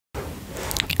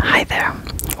Hi there,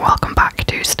 welcome back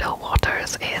to Still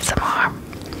Waters ASMR.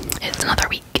 It's another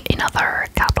week, another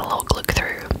catalogue look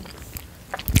through.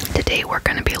 Today we're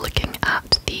going to be looking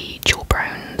at the Joe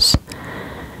Brown's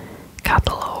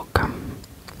catalogue.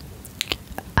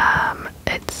 I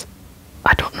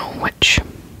don't know which,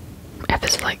 if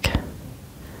it's like,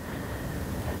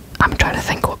 I'm trying to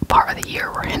think what part of the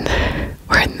year we're in.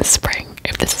 We're in the spring,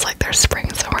 if this is like their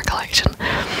spring summer collection.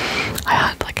 I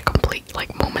had like a complete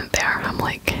like moment there. I'm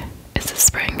like, is it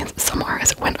spring, is it summer,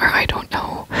 is it winter? I don't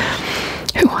know.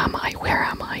 Who am I, where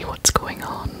am I, what's going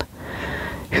on?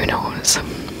 Who knows?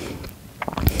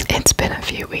 It's been a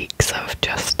few weeks of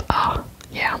just,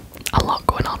 yeah, a lot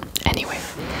going on. Anyway,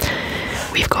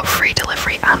 we've got free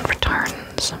delivery and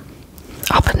returns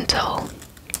up until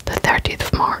the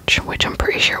 30th of March, which I'm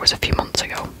pretty sure was a few months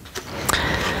ago.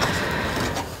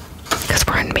 Because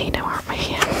we're in May now, aren't we?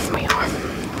 Yeah, we are.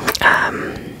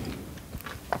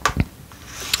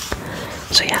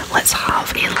 So yeah, let's have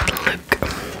a little look.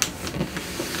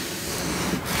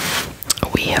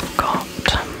 We have got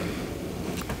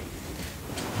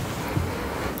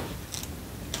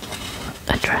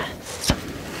a dress.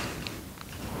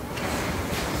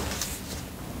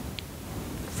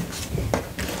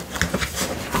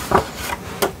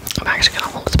 I'm actually going to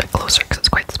hold this a bit closer because it's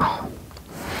quite small.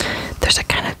 There's a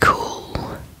kind of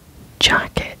cool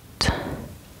jacket.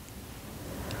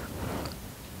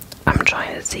 I'm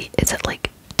trying to see, is it like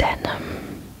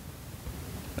denim?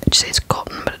 It says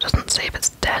cotton, but it doesn't say if it's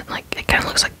denim. Like, it kind of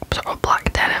looks like sort of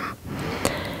black denim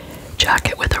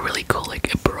jacket with a really cool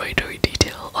like embroidery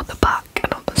detail on the back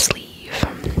and on the sleeve.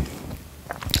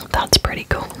 That's pretty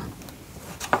cool.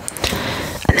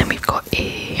 And then we've got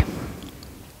a,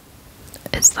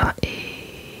 is that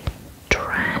a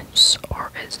dress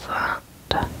or is that,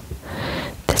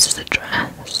 this is a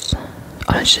dress.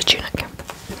 Oh, it's just a tunic.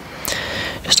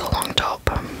 Just a long top.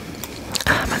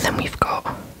 And then we've got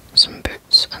some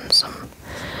boots and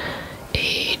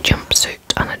a jumpsuit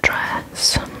and a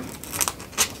dress.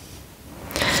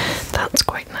 That's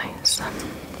quite nice.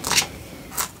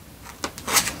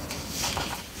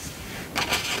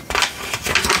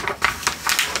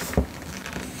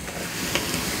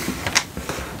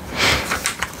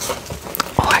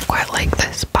 Oh, I quite like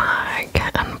this bag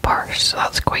and purse.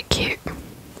 That's quite cute.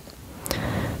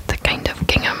 The kind of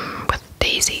gingham with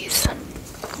daisies.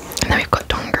 And then we've got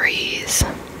dungarees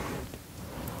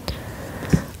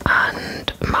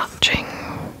and matching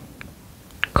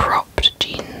cropped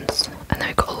jeans, and then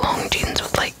we've got long jeans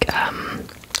with like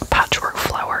patchwork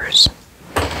flowers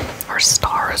or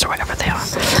stars or whatever they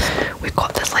are. We've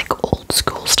got this like old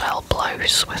school style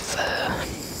blouse with the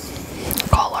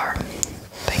collar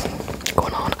thing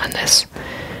going on, and this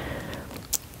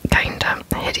kind of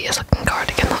hideous looking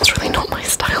cardigan. That's really not my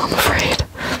style, I'm afraid.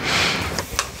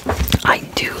 I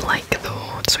do like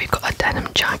though, so we've got a denim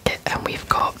jacket and we've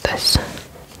got this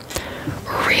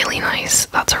really nice,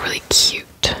 that's a really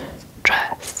cute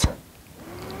dress.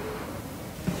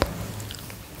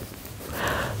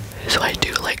 So I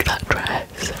do like that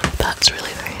dress, that's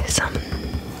really nice.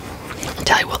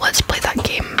 Tell you what, let's play that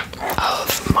game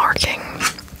of marking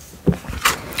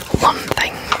one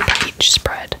thing for each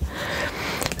spread.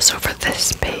 So for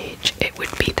this page, it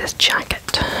would be this jacket.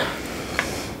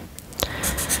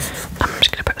 I'm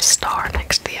just going to put a star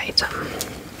next to the item.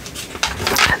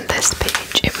 And this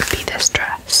page, it would be this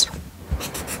dress.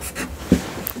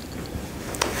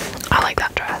 I like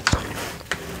that dress.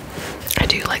 I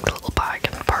do like the little bag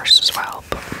and purse as well,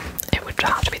 but it would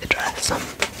have to be the dress.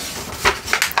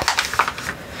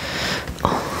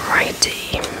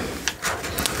 Alrighty.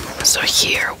 So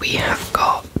here we have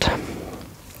got,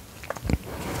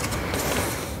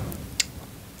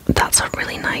 that's a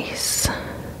really nice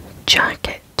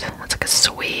jacket. It's like a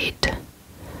suede,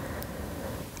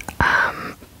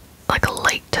 like a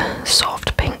light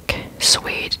soft pink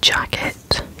suede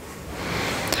jacket.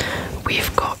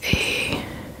 We've got a,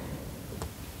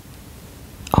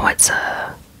 oh, it's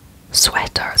a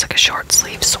sweater, it's like a short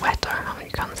sleeve sweater,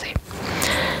 you can't see.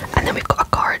 And then we've got a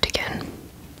cardigan,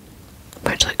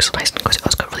 which looks nice and cozy. Oh,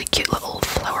 it's got really cute little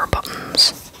flower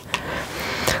buttons.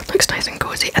 Looks nice and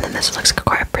cozy. And then this looks like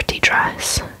quite a pretty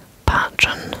dress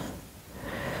pattern.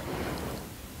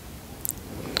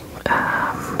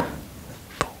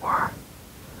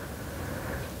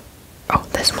 Oh,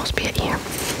 this must be it here.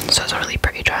 So it's a really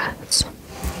pretty dress.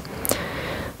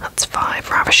 That's 5.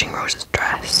 Ravishing Rose's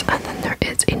dress. And then there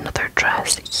is another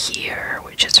dress here,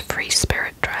 which is Free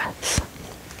Spirit dress.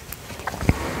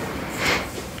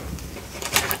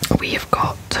 We've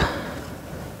got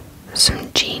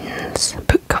some jeans,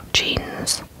 bootcut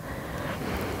jeans.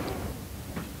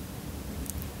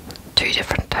 2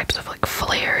 different types types of like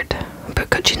flared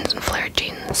bootcut jeans and flared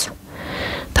jeans.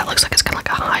 That looks like it's kind of like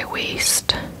a high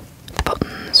waist. The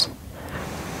buttons.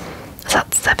 Is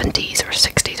that 70s or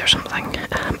 60s or something?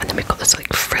 And then we've got this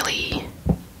like frilly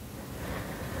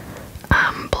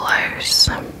blouse.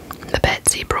 The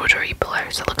Betsy broderie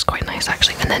blouse. It looks quite nice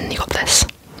actually. And then you got this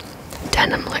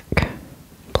denim look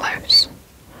blouse.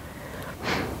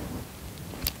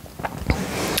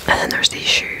 And then there's these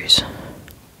shoes.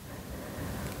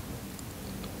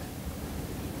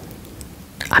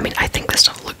 I mean, I think this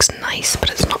stuff looks nice, but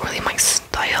it's not really my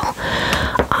style.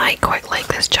 I quite like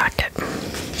this jacket.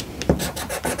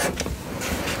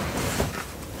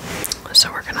 So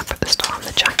we're gonna put this on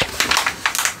the jacket.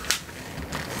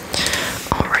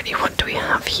 Alrighty, what do we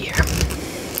have here?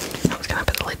 I was gonna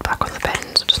put the lid back on the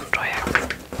pen so it doesn't dry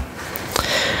out.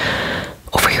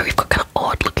 Over here we've got kind of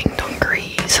odd looking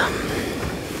dungarees.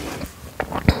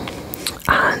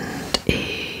 And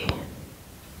a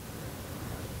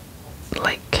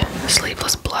like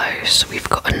sleeveless blouse. We've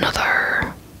got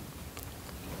another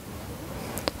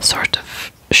sort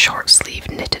of short sleeve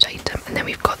knitted item, and then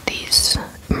we've got these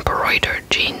embroidered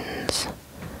jeans.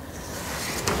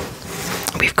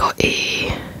 We've got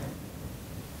a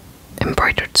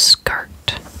embroidered skirt,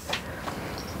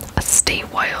 a Stay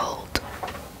Wild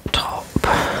top,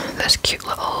 this cute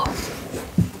little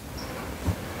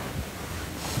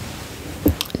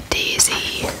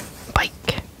daisy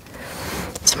bike,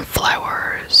 some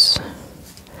flowers,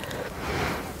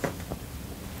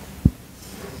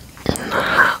 and a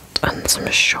hat and some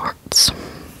shorts.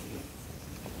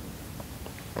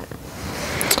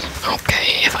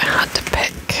 Okay, if I had to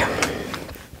pick,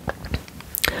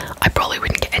 I probably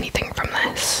wouldn't get anything from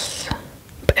this,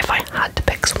 but if I had to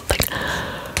pick something,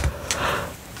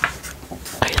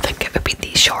 I think it would be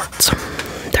these shorts.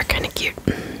 They're kind of cute.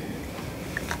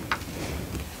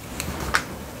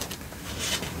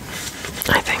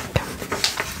 I think.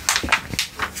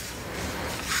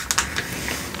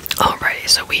 Alright,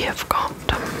 so we have got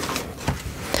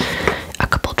a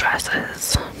couple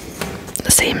dresses,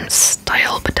 the same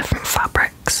style but different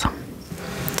fabrics,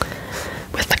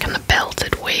 with the kind of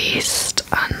belted waist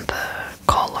and the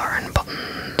collar and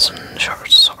buttons and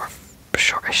sort of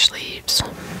shortish sleeves,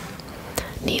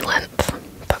 knee length,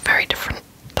 but very different.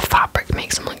 The fabric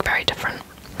makes them look very different.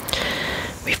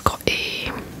 We've got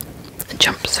a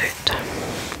jumpsuit.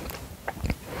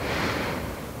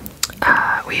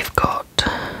 We've got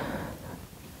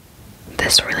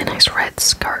this really nice red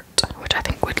skirt, which I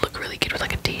think would look really good with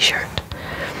like a t-shirt.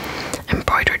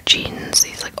 Embroidered jeans,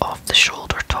 these like off the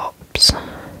shoulder tops.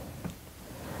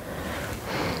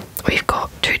 We've got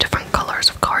two different colours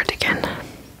of cardigan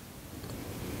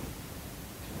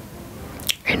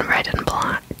in red and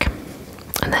black,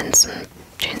 and then some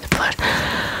jeans with flowers.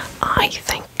 I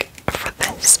think for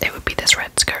this it would be this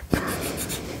red skirt.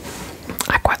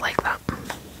 I quite like that.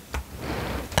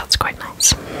 That's quite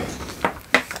nice.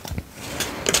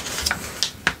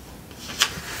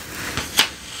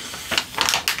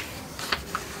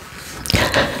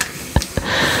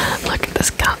 Look at this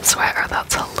cat sweater,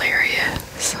 that's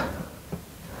hilarious.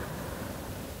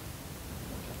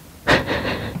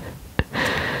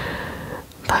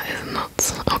 That is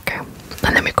nuts. Okay.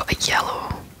 And then we've got a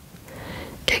yellow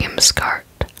gingham skirt.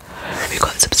 We've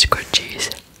got some scrunchies.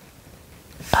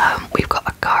 We've got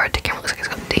a cardigan, looks like it's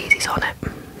got daisies on it.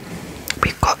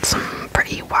 We've got some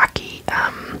pretty wacky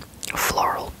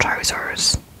floral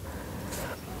trousers.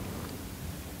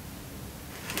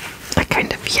 A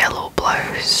kind of yellow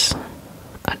blouse.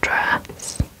 A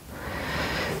dress.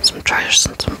 Some trousers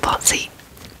and some flats. See,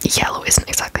 yellow isn't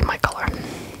exactly my colour.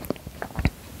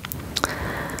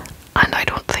 And I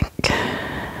don't think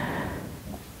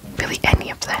really any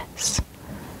of this.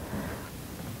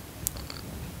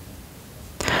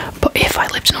 But if I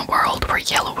lived in a world where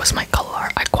yellow was my colour,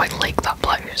 I quite like that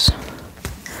blouse.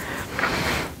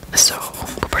 So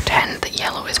we'll pretend that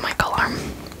yellow is my colour,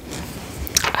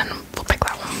 and we'll pick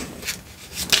that one.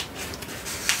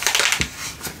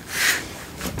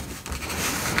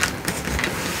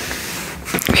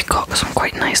 We've got some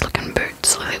quite nice looking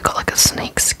boots. They've got like a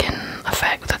snake skin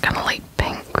effect with a kind of light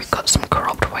pink. We've got some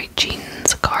cropped white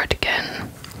jeans, a cardigan,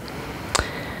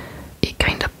 a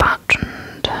kind of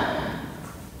patterned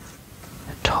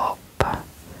top.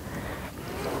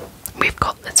 We've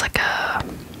got, it's like a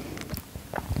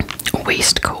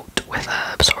waistcoat with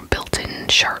a sort of built-in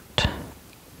shirt.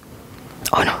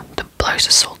 Oh no, the blouse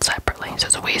is sold separately, so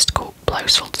it's a waistcoat,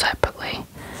 blouse sold separately,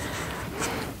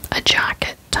 a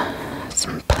jacket,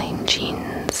 some plain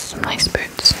jeans, some nice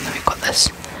boots, and then we've got this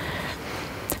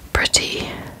pretty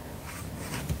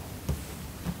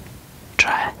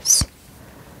dress,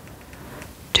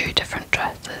 two different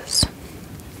dresses.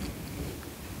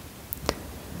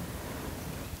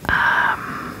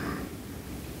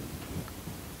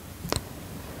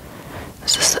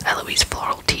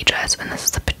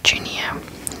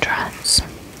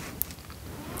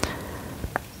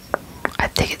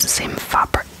 same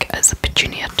fabric as the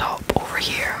petunia top over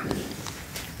here.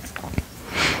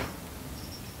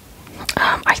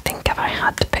 I think if I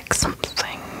had to pick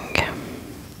something,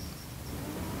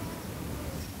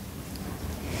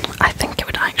 I think it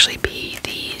would actually be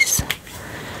these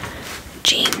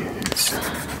jeans.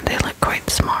 They look quite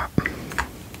smart.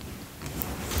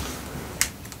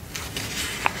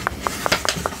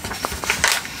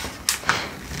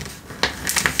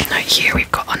 Now here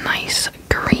we've got a nice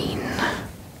green.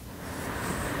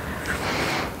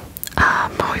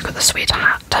 We've got the suede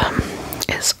hat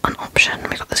is an option.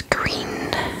 We've got this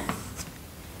green.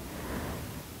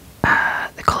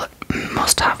 They call it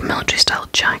must-have military style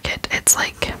jacket. It's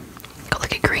like got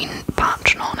like a green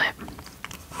pattern on it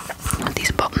with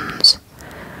these buttons.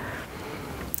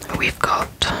 We've got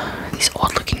these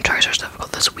odd-looking trousers that have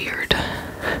got this weird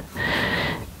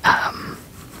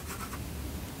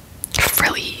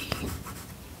frilly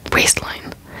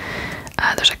waistline.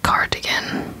 There's a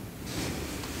cardigan,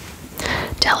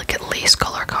 delicate lace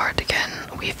collar cardigan.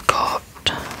 We've got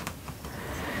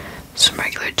some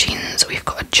regular jeans. We've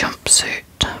got a jumpsuit,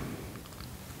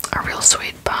 a real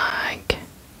suede bag.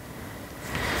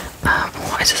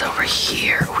 What is this over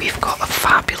here? We've got a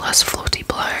fabulous floaty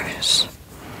blouse.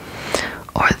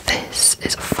 Or this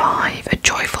is 5, a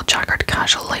joyful jacquard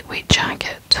casual lightweight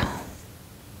jacket.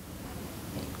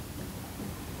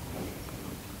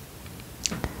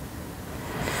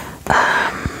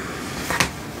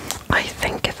 I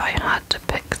think if I had to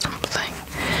pick something,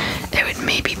 it would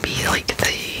maybe be like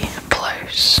the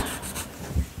blouse.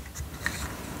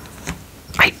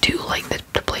 I do like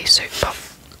the blaze suit, but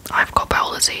I've got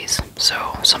bowel disease,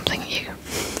 so something you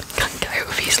can't get out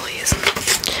of easily is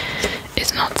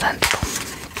not sensible.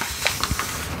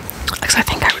 Because I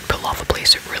think I would pull off a blaze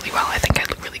suit really well. I think I'd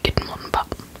look really good in one, but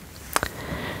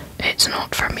it's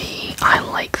not for me. I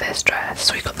like this dress.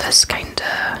 So we've got this kind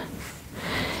of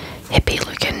hippie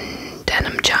looking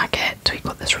denim jacket. We've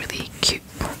got this really cute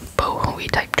boho-y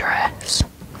type dress.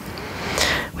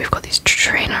 We've got these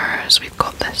trainers. We've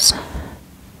got this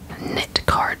knit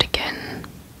cardigan.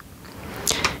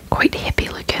 Quite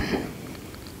hippie looking.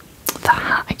 The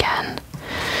hat again.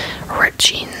 Ripped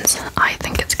jeans. I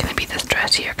think it's going to be this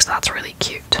dress here because that's really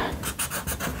cute.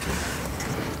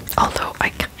 Although I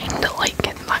kind of like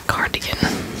that cardigan.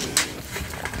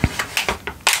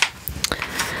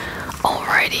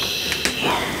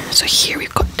 Alrighty, so here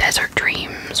we've got Desert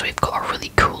Dreams. We've got a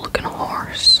really cool looking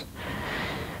horse.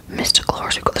 Mystical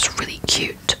horse. We've got this really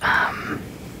cute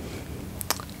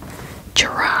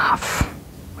giraffe.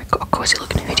 We've got a cozy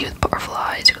looking hoodie with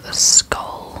butterflies. We've got this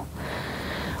skull.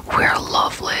 Where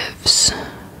Love Lives.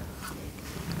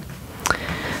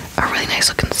 A really nice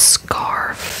looking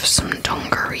scarf. Some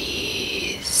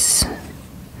dungarees.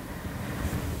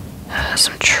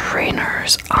 Some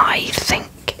trainers. I think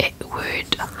it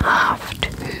would have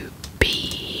to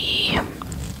be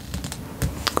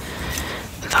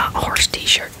that horse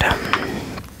t-shirt. I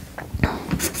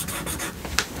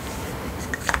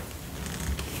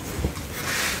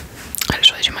just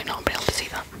realized you might not be able to see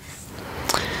that.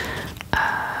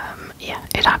 Yeah,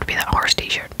 it'd have to be that horse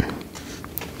t-shirt.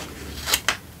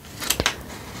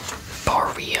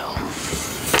 For real.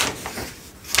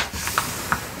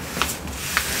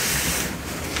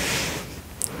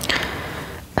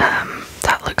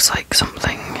 That looks like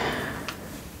something,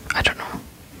 I don't know,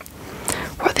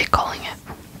 what are they calling it?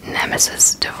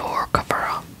 Nemesis Devore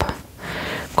cover-up.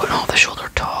 Got an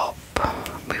off-the-shoulder top.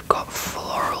 We've got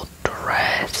floral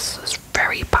dress, this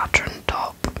very patterned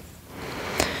top.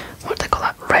 What do they call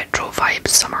that? Retro Vibes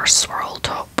Summer Swirl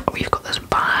top. We've got this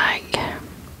bag.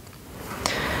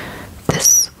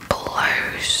 This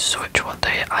blouse, which what the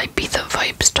Ibiza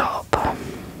Vibes top.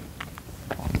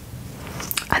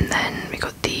 And then we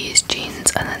got these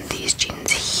jeans, and then these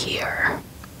jeans here.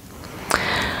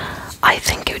 I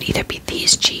think it would either be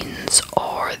these jeans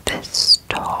or this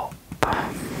top.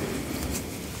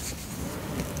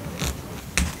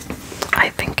 I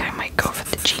think I might go for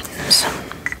the jeans.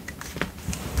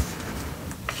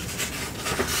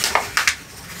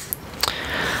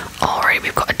 Alright,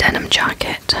 we've got a denim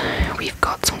jacket. We've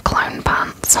got some clown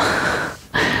pants.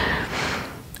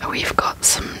 We've got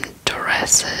some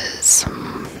dresses.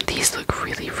 These look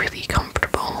really, really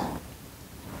comfortable.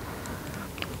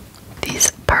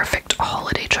 These perfect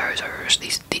holiday trousers.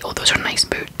 Oh, those are nice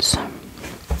boots.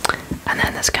 And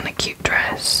then this kind of cute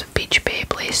dress, beach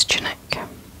babe lace tunic.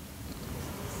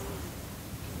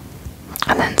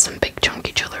 And then some big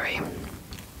chunky jewellery.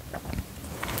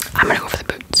 I'm gonna go for the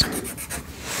boots.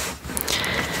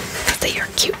 They are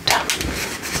cute.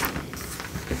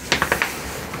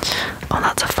 Oh,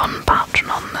 that's a fun pattern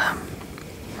on the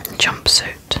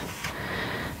jumpsuit.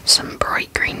 some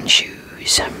bright green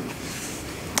shoes, and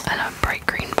a bright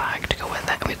green bag to go with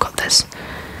it. And we've got this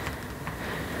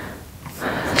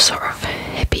sort of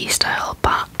hippie style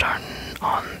pattern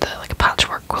on the, like a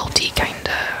patchwork quilty kind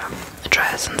of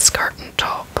dress and skirt and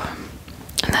top,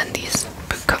 and then these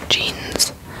bootcut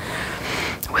jeans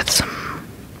with some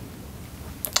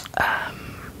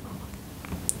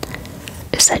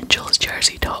essentials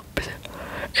jersey tops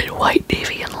in white,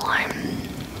 navy and lime.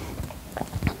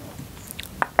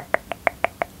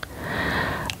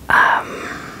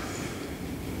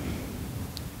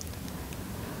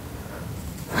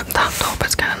 That top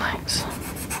is kind of nice.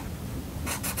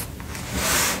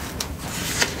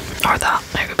 Or that,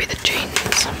 it would be the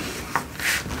jeans.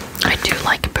 I do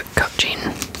like a bootcut jean.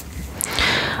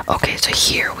 Okay, so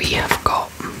here we have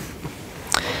got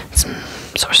some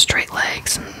sort of straight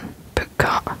legs and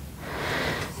bootcut.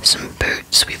 Some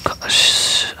boots, we've got a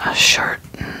shirt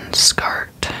and skirt.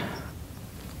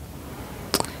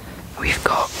 We've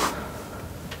got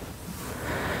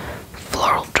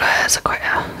floral dress, quite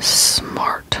a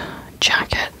smart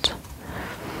jacket.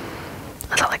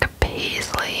 Is that like a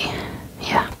paisley?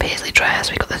 Yeah, paisley dress.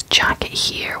 We've got this jacket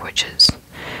here, which is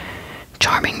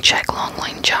charming check long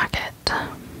line jacket.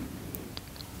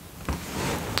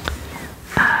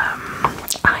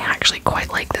 I actually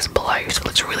quite like this blouse. It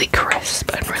looks really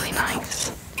crisp and really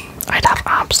nice. I'd have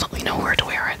absolutely nowhere to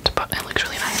wear it, but it looks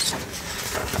really nice.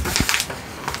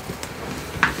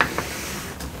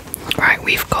 Right,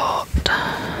 we've got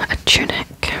a tunic,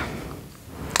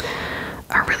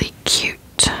 a really cute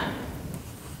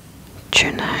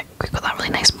tunic. We've got that really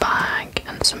nice bag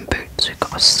and some boots. We've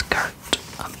got a skirt,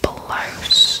 a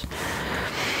blouse,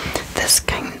 this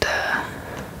kind of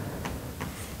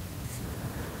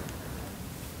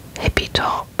hippie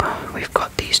top. We've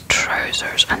got these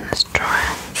trousers and this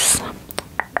dress.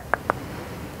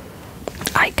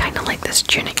 I kind of like this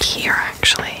tunic here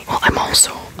actually. Well, I'm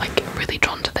also like really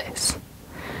drawn to this.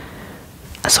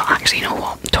 So actually, you know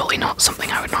what? Totally not something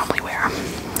I would normally wear,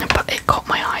 but it caught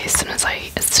my eye as soon as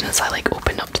I like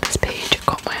opened up to this page. It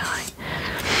caught my eye.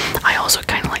 I also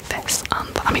kind of like this, and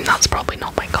I mean that's probably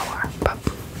not my colour, but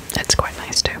it's quite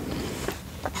nice too.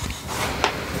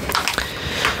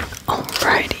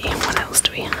 Alrighty, what else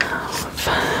do we have?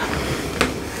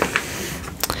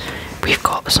 We've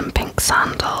got some pink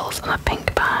sandals and a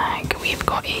pink bag. We've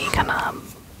got a kind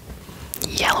of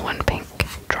yellow and pink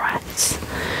dress.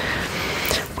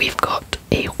 We've got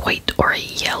a white or a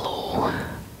yellow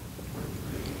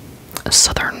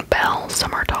Southern Belle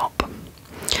summer top.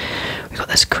 We've got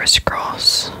this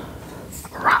crisscross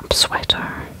wrap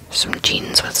sweater, some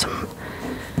jeans with some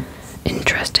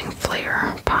interesting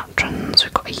flare patterns.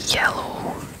 We've got a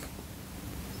yellow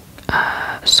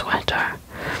sweater,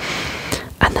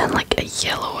 and then like a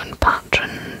yellow and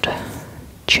patterned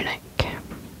tunic.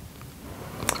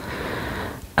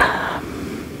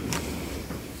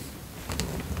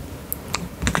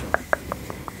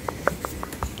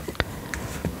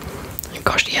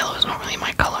 Gosh, yellow is not really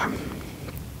my colour.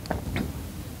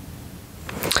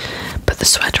 But the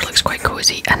sweater looks quite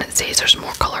cozy, and it says there's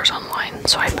more colours online,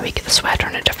 so I may get the sweater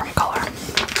in a different colour.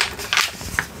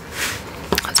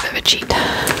 That's a bit of a cheat.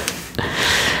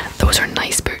 Those are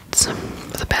nice boots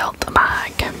with a belt, a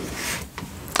bag, kind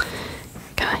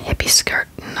of hippie skirt,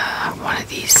 and one of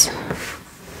these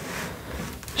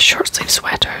short sleeve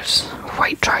sweaters.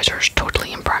 White trousers,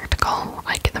 totally impractical.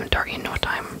 I'd get them dirty in no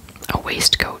time. A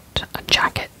waistcoat, a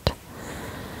jacket,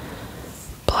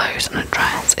 blouse and a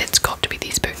dress. It's got to be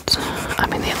these boots. I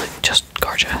mean, they look just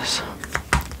gorgeous.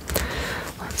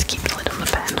 Let's keep the lid on the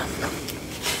pen.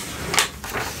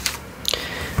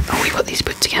 Oh, we've got these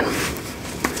boots again.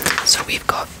 So we've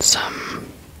got some...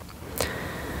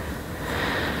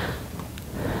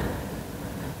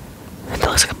 That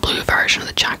looks like a blue version of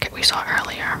the jacket we saw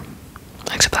earlier.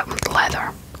 Except that one's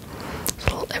leather.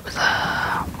 So it was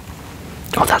a...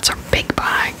 Oh, that's a big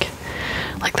bag.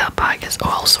 Like that bag is... Oh,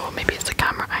 also, maybe it's the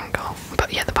camera angle.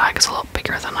 But yeah, the bag is a lot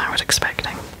bigger than I was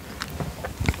expecting.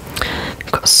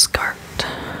 We've got a skirt,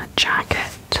 a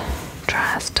jacket,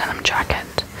 dress, denim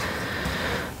jacket,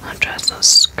 a dress and a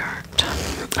skirt.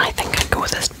 I think I'd go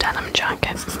with this denim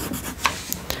jacket.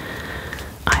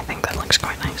 I think that looks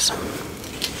quite nice.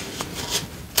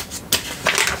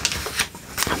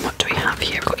 And what do we have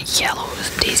here? We've got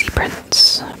yellows, daisy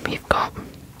prints. We've got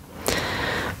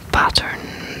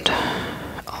patterned,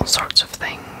 all sorts of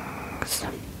things.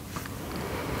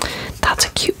 That's a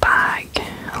cute bag,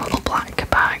 a little black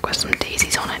bag with some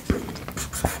daisies on it.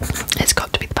 It's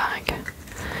got to be the bag,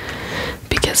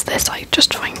 because this I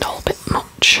just find all a bit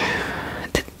much.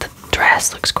 The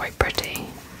dress looks quite pretty.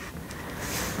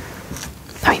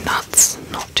 I mean, that's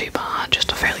not too bad,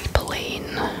 just a fairly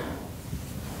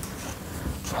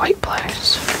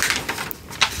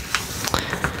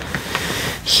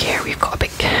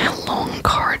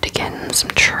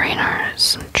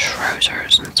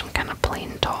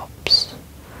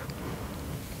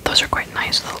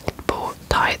nice little bow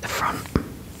tie at the front,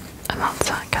 and that's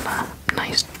a kind of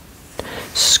nice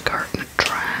skirt and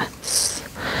dress.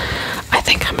 I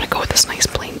think I'm gonna go with this nice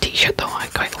plain t-shirt though. I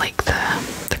quite like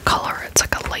the colour. It's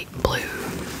like a light blue.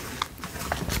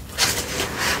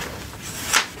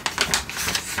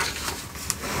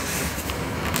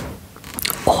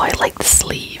 Oh, I like the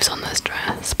sleeves on this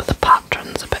dress, but the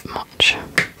pattern's a bit much.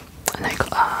 And I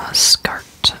got a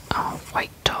skirt, a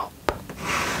white top,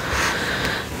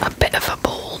 a bit of a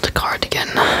bold cardigan.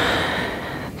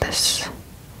 This,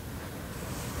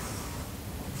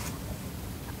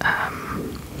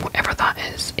 whatever that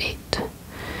is,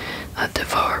 a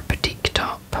Devour petite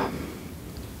top,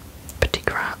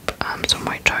 petite wrap, some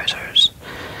white trousers,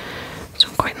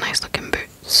 some quite nice looking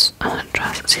boots, and a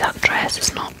dress. See, that dress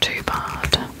is not too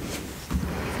bad.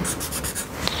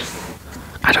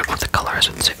 I don't know if the colours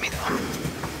would suit me though.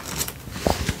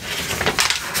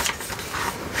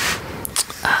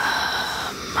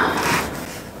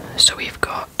 So we've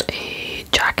got a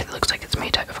jacket that looks like it's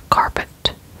made out of a carpet.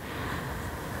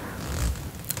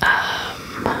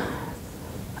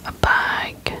 A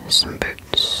bag, some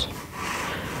boots.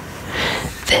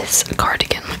 This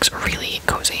cardigan looks really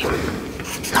cozy.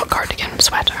 Not cardigan,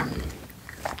 sweater.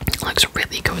 Looks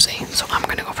really cozy, so I'm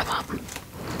gonna go for that.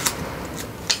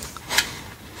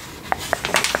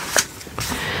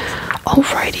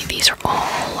 Alrighty, these are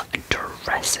all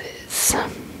dresses.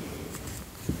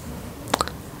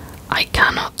 I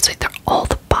cannot say all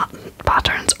the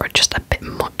patterns are just a bit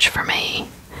much for me.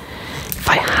 If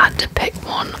I had to pick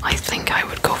one, I think I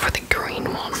would go for the green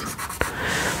one.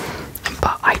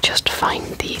 But I just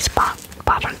find these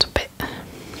patterns a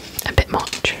bit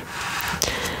much,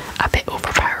 a bit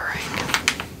overpowering.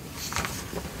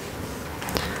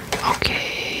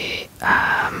 Okay,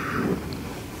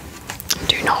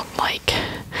 do not like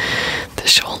the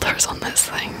shoulders on this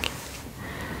thing.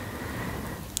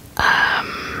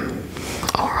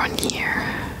 Or on here.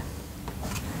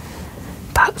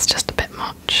 That's just a bit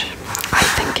much. I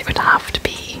think it would have to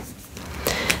be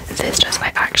this dress.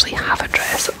 I actually have a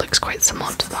dress that looks quite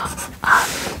similar to that,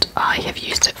 and I have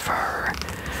used it for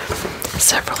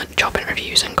several job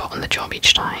interviews and gotten the job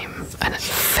each time, and it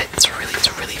fits really,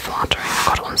 it's really flattering. I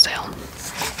got it on sale.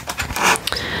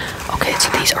 Okay, so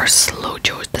these are Slow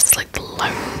Joes. This is like the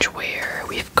lounge wear.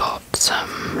 We've got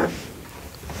some.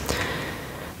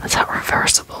 Is that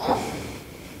reversible?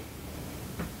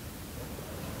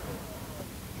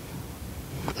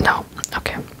 No,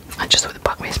 okay. I just with the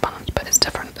back waistband, but it's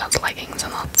different. That's leggings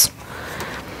and that's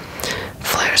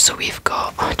flares. So we've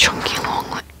got a chunky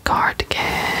long cardigan.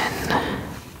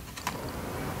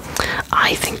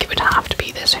 I think it would have to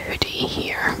be this hoodie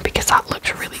here because that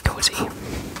looks really cozy.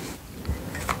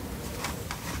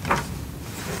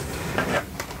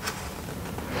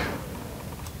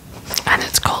 And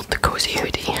it's called the Cozy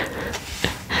Hoodie.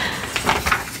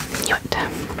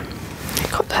 I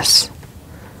got this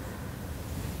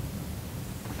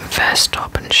vest,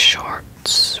 top and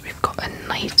shorts. We've got a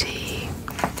nightie,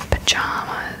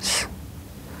 pyjamas,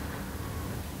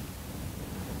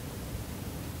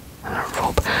 and a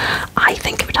robe. I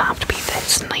think it would have to be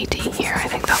this nightie here. I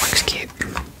think that looks cute.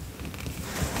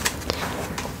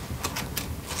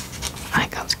 I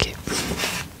think that's cute.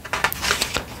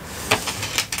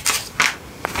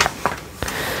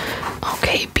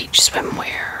 Okay, beach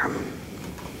swimwear.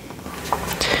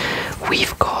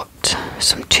 We've got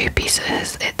some two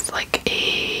pieces. It's like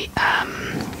a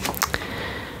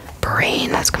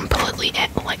brain has completely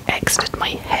exited my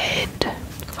head.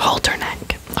 Halter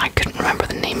neck. I couldn't remember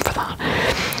the name for that.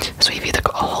 So you've either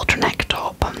got a halter neck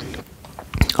top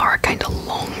or a kind of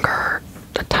longer,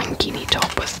 a tankini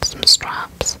top with some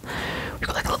straps. We've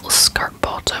got like a little skirt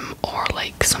bottom or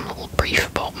like some little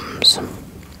brief bottoms.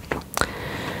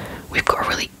 We've got a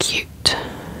really cute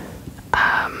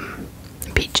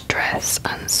beach dress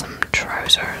and some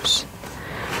trousers.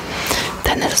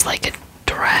 Then there's like a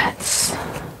dress.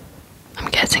 I'm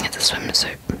guessing it's a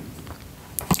swimsuit.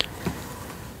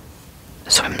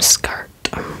 Swim skirt.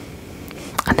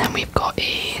 And then we've got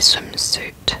a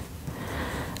swimsuit.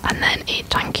 And then a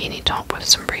tankini top with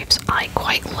some briefs. I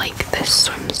quite like this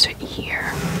swimsuit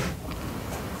here.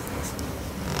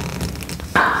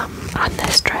 And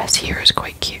this dress here is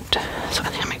quite cute. So I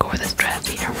think I'm gonna go with this dress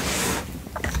here.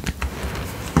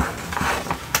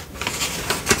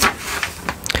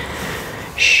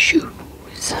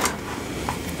 Shoes.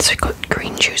 So we've got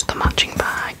green shoes, the matching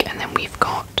bag, and then we've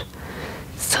got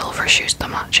silver shoes, the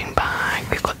matching bag.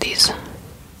 We've got these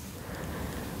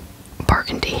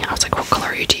burgundy. I was like, what colour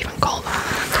would you even call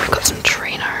that? So we've got some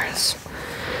trainers,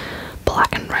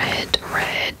 black and red,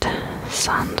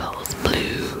 sandals,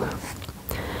 blue,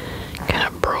 kind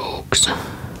of brogues.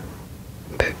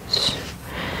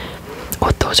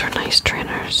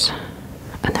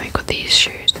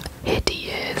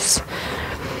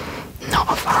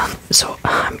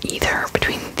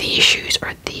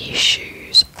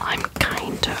 I'm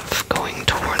kind of going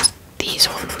towards these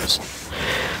ones,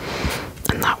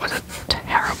 and that was a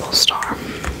terrible star.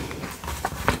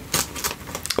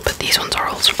 But these ones are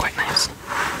also quite nice.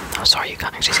 Oh, sorry, you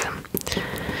can't actually see them.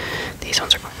 These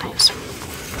ones are quite nice.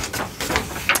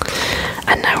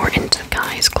 And now we're into the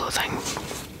guys' clothing.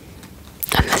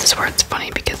 And this is where it's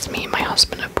funny because me and my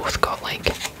husband have both got like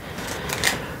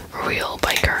real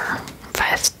biker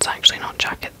vests, actually not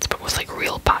jackets, but with like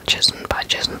real patches and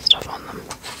badges and stuff on them.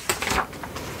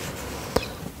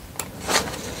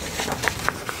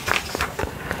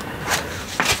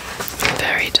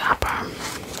 Very dapper.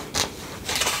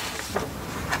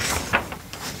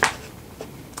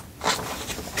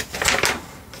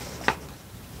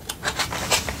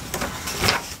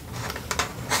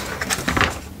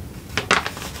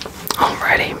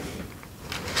 Alrighty.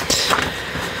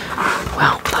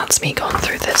 Well, that's me going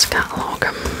through this catalogue.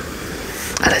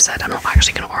 As I said, I'm not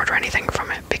actually going to order anything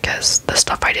from it because the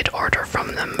stuff I did order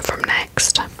from them from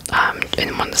Next,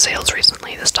 in one of the sales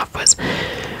recently, the stuff was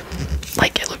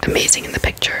like, it looked amazing in the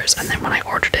pictures, and then when I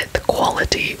ordered it, the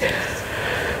quality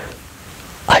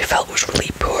I felt was really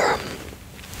poor,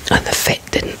 and the fit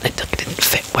didn't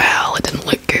fit well, it didn't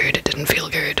look good, it didn't feel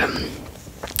good.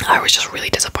 I was just really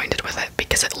disappointed with it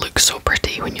because it looks so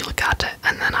pretty when you look at it,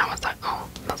 and then I was like, oh,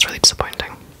 that's really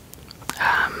disappointing.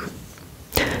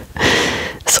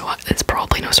 So it's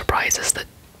probably no surprises that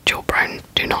Joe Brown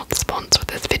do not sponsor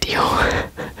this video.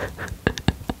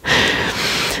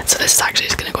 So this is actually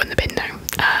just going to go in the bin now.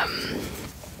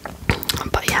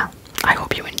 But yeah, I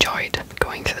hope you enjoyed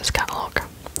going through this catalogue.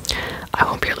 I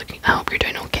hope you're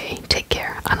doing okay. Take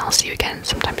care, and I'll see you again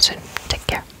sometime soon. Take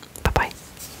care.